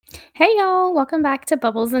Hey y'all, welcome back to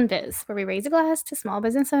Bubbles and Biz, where we raise a glass to small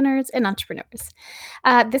business owners and entrepreneurs.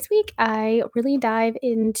 This week, I really dive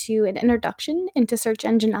into an introduction into search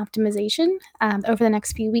engine optimization. Over the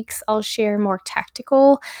next few weeks, I'll share more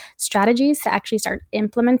tactical strategies to actually start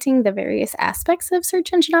implementing the various aspects of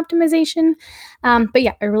search engine optimization. But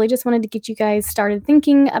yeah, I really just wanted to get you guys started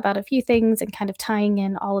thinking about a few things and kind of tying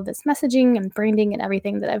in all of this messaging and branding and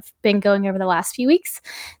everything that I've been going over the last few weeks.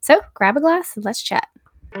 So grab a glass and let's chat.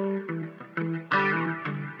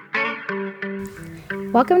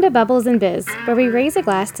 Welcome to Bubbles and Biz, where we raise a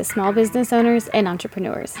glass to small business owners and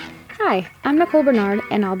entrepreneurs. Hi, I'm Nicole Bernard,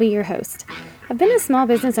 and I'll be your host. I've been a small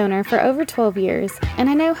business owner for over 12 years, and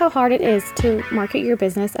I know how hard it is to market your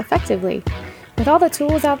business effectively. With all the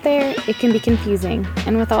tools out there, it can be confusing,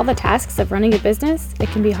 and with all the tasks of running a business, it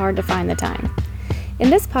can be hard to find the time. In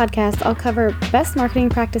this podcast, I'll cover best marketing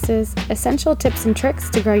practices, essential tips and tricks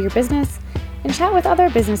to grow your business, and chat with other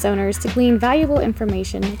business owners to glean valuable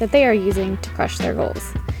information that they are using to crush their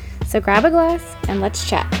goals. So grab a glass and let's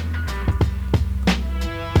chat.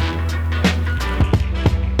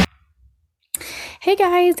 Hey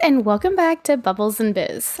guys, and welcome back to Bubbles and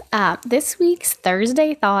Biz. This week's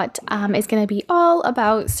Thursday Thought is going to be all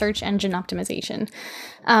about search engine optimization.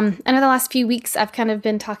 I know the last few weeks I've kind of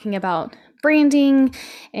been talking about branding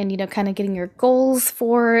and, kind of getting your goals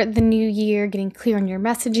for the new year, getting clear on your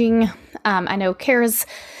messaging. I know Kara's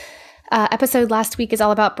episode last week is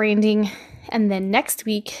all about branding. And then next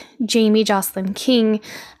week, Jamie Jocelyn King,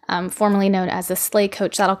 formerly known as the Slay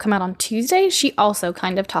Coach, that'll come out on Tuesday. She also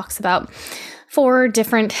kind of talks about 4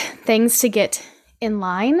 different things to get in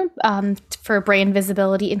line for brand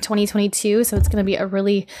visibility in 2022. So it's going to be a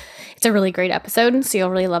really great episode. So you'll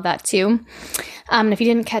really love that too. And if you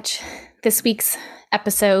didn't catch this week's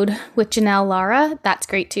episode with Janelle Lara, that's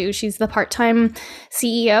great too. She's the part-time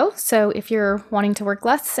CEO. So if you're wanting to work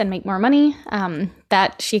less and make more money,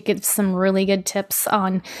 that she gives some really good tips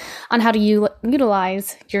on how to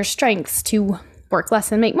utilize your strengths to work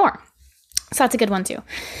less and make more. So that's a good one too.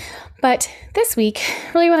 But this week,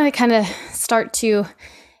 really want to kind of start to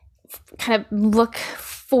kind of look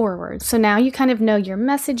forward. So now you kind of know your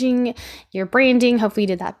messaging, your branding. Hopefully you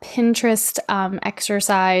did that Pinterest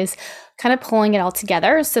exercise, kind of pulling it all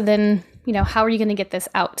together. So then, how are you going to get this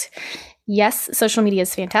out? Yes, social media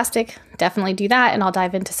is fantastic. Definitely do that. And I'll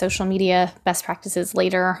dive into social media best practices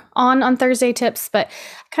later on Thursday tips. But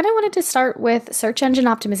I kind of wanted to start with search engine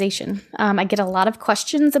optimization. I get a lot of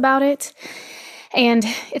questions about it. And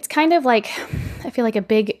it's kind of like, I feel like a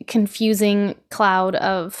big confusing cloud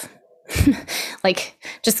of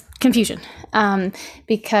just confusion,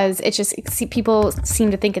 because people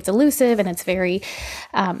seem to think it's elusive and it's very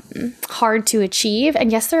hard to achieve.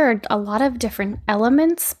 And yes, there are a lot of different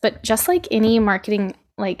elements, but just like any marketing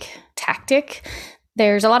tactic,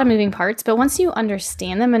 there's a lot of moving parts. But once you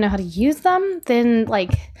understand them and know how to use them, then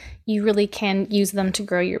you really can use them to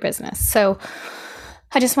grow your business. So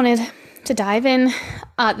I just wanted to dive in.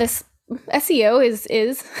 This SEO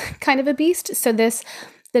is kind of a beast. So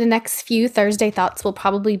the next few Thursday thoughts will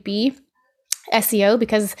probably be SEO,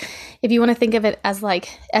 because if you want to think of it as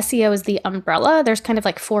SEO is the umbrella, there's kind of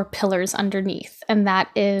 4 pillars underneath. And that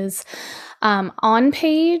is on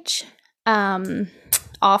page,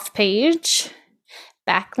 off page,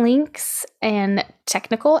 backlinks, and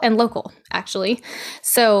technical and local, actually.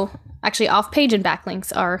 So actually off page and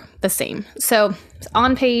backlinks are the same. So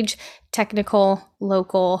on page, technical,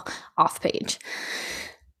 local, off page.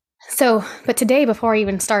 So, but today, before I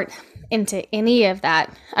even start into any of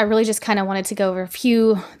that, I really just kind of wanted to go over a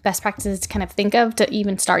few best practices to kind of think of to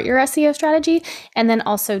even start your SEO strategy. And then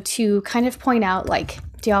also to kind of point out,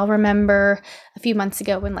 do y'all remember a few months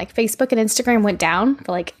ago when Facebook and Instagram went down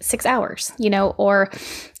for 6 hours, or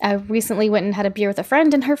I recently went and had a beer with a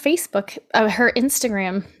friend and her her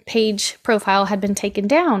Instagram page profile had been taken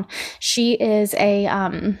down. She is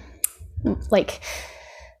a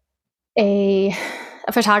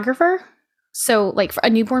photographer. So for a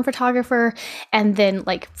newborn photographer, and then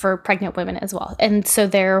for pregnant women as well. And so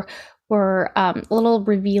there were little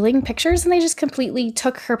revealing pictures, and they just completely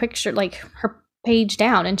took her picture, her page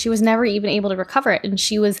down, and she was never even able to recover it. And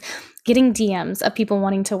she was getting DMs of people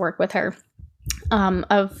wanting to work with her,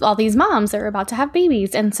 of all these moms that were about to have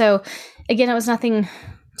babies. And so again, it was nothing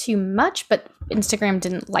too much, but Instagram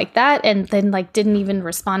didn't like that, and then didn't even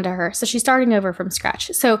respond to her. So she's starting over from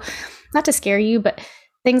scratch. So not to scare you, but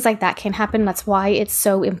things like that can happen. That's why it's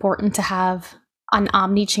so important to have an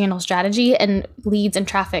omni-channel strategy and leads and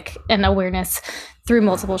traffic and awareness through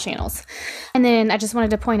multiple channels. And then I just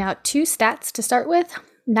wanted to point out 2 stats to start with.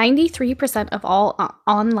 93% of all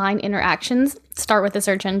online interactions start with a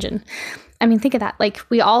search engine. I mean, think of that. Like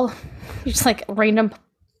we all just like random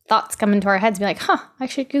thoughts come into our heads, be like, I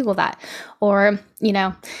should Google that. Or,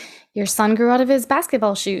 your son grew out of his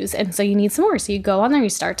basketball shoes, and so you need some more. So you go on there, you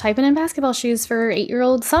start typing in basketball shoes for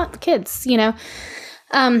 8-year-old kids,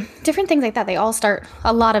 different things like that.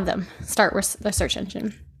 A lot of them start with the search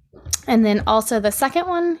engine. And then also the second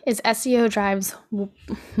one is SEO drives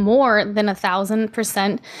more than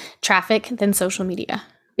 1,000% traffic than social media.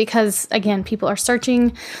 Because again, people are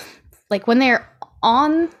searching, like when they're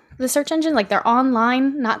on the search engine, like they're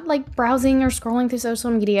online, not like browsing or scrolling through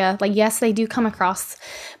social media. Like, yes, they do come across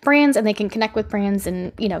brands and they can connect with brands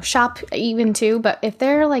and, shop even too. But if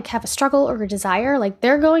they're like have a struggle or a desire, like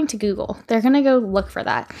they're going to Google, they're going to go look for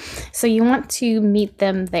that. So you want to meet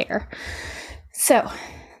them there. So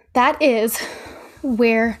that is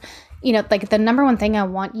where, like the number one thing I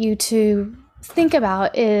want you to think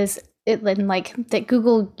about is that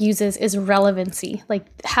Google uses is relevancy. Like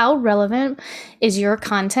how relevant is your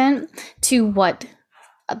content to what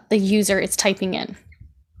the user is typing in?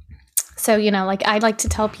 So, like I like to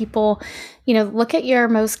tell people, look at your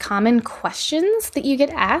most common questions that you get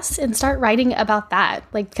asked and start writing about that.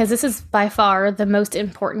 Like, because this is by far the most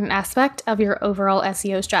important aspect of your overall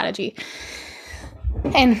SEO strategy.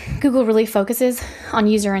 And Google really focuses on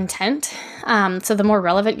user intent. So the more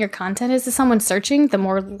relevant your content is to someone searching, the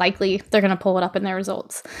more likely they're going to pull it up in their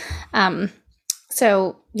results.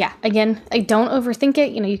 So yeah, again, I don't overthink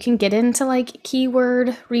it. You can get into like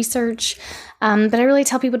keyword research, but I really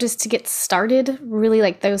tell people just to get started, really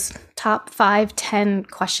like those top 5, 10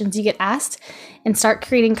 questions you get asked and start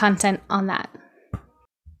creating content on that.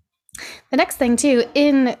 The next thing too,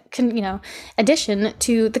 in addition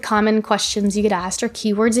to the common questions you get asked or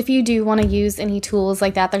keywords, if you do want to use any tools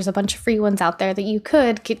like that, there's a bunch of free ones out there that you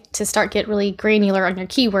could get really granular on your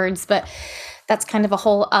keywords, but that's kind of a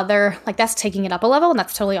whole other, like that's taking it up a level, and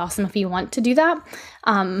that's totally awesome if you want to do that.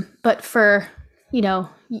 But for,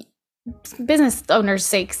 business owners'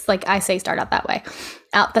 sakes, like I say, start out that way.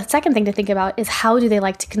 The second thing to think about is how do they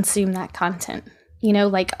like to consume that content? Do they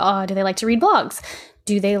like to read blogs?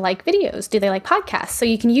 Do they like videos? Do they like podcasts? So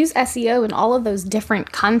you can use SEO in all of those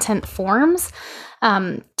different content forms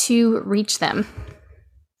to reach them.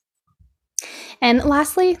 And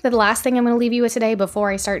lastly, the last thing I'm going to leave you with today before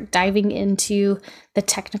I start diving into the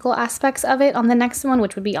technical aspects of it on the next one,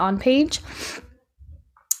 which would be on page,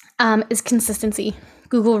 is consistency.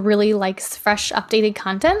 Google really likes fresh, updated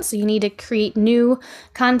content. So you need to create new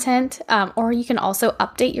content, or you can also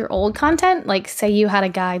update your old content. Like say you had a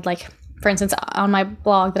guide, like for instance, on my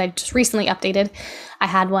blog that I just recently updated, I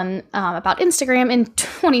had one about Instagram in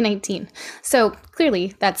 2019. So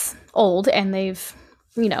clearly that's old, and they've,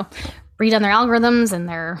 redone their algorithms and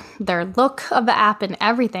their look of the app and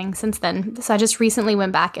everything since then. So I just recently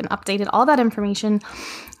went back and updated all that information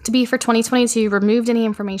to be for 2022, removed any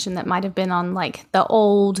information that might have been on like the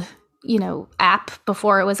old, app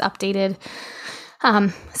before it was updated.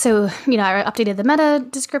 So, I updated the meta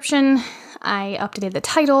description, I updated the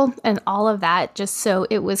title and all of that just so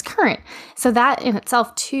it was current. So that in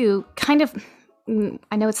itself too, kind of,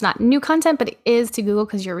 I know it's not new content, but it is to Google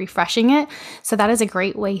because you're refreshing it. So that is a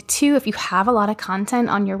great way too. If you have a lot of content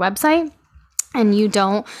on your website and you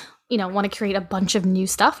don't, want to create a bunch of new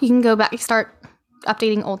stuff, you can go back and start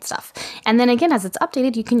updating old stuff. And then again, as it's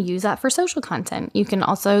updated, you can use that for social content. You can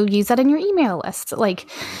also use that in your email list. Like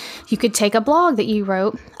you could take a blog that you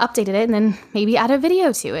wrote, updated it, and then maybe add a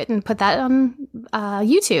video to it and put that on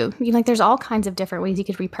YouTube. There's all kinds of different ways you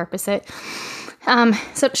could repurpose it.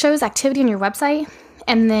 So it shows activity on your website,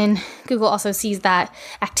 and then Google also sees that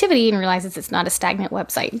activity and realizes it's not a stagnant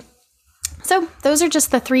website. So those are just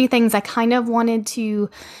the 3 things I kind of wanted to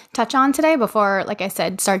touch on today before, like I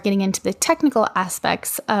said, start getting into the technical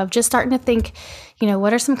aspects of just starting to think,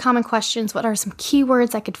 what are some common questions? What are some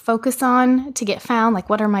keywords I could focus on to get found? Like,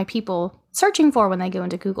 what are my people searching for when they go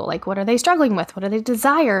into Google? Like, what are they struggling with? What do they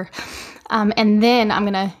desire? And then I'm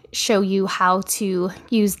going to show you how to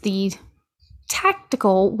use the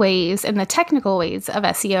tactical ways and the technical ways of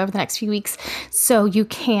SEO over the next few weeks so you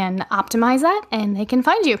can optimize that and they can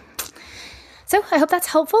find you. So I hope that's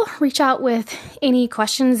helpful. Reach out with any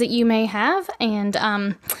questions that you may have, and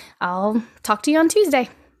I'll talk to you on Tuesday.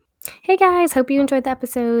 Hey guys, hope you enjoyed the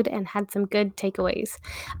episode and had some good takeaways.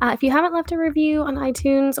 If you haven't left a review on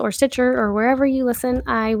iTunes or Stitcher or wherever you listen,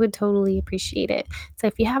 I would totally appreciate it. So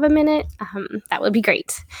if you have a minute, that would be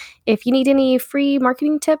great. If you need any free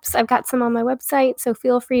marketing tips, I've got some on my website, so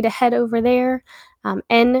feel free to head over there,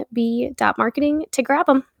 nb.marketing, to grab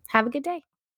them. Have a good day.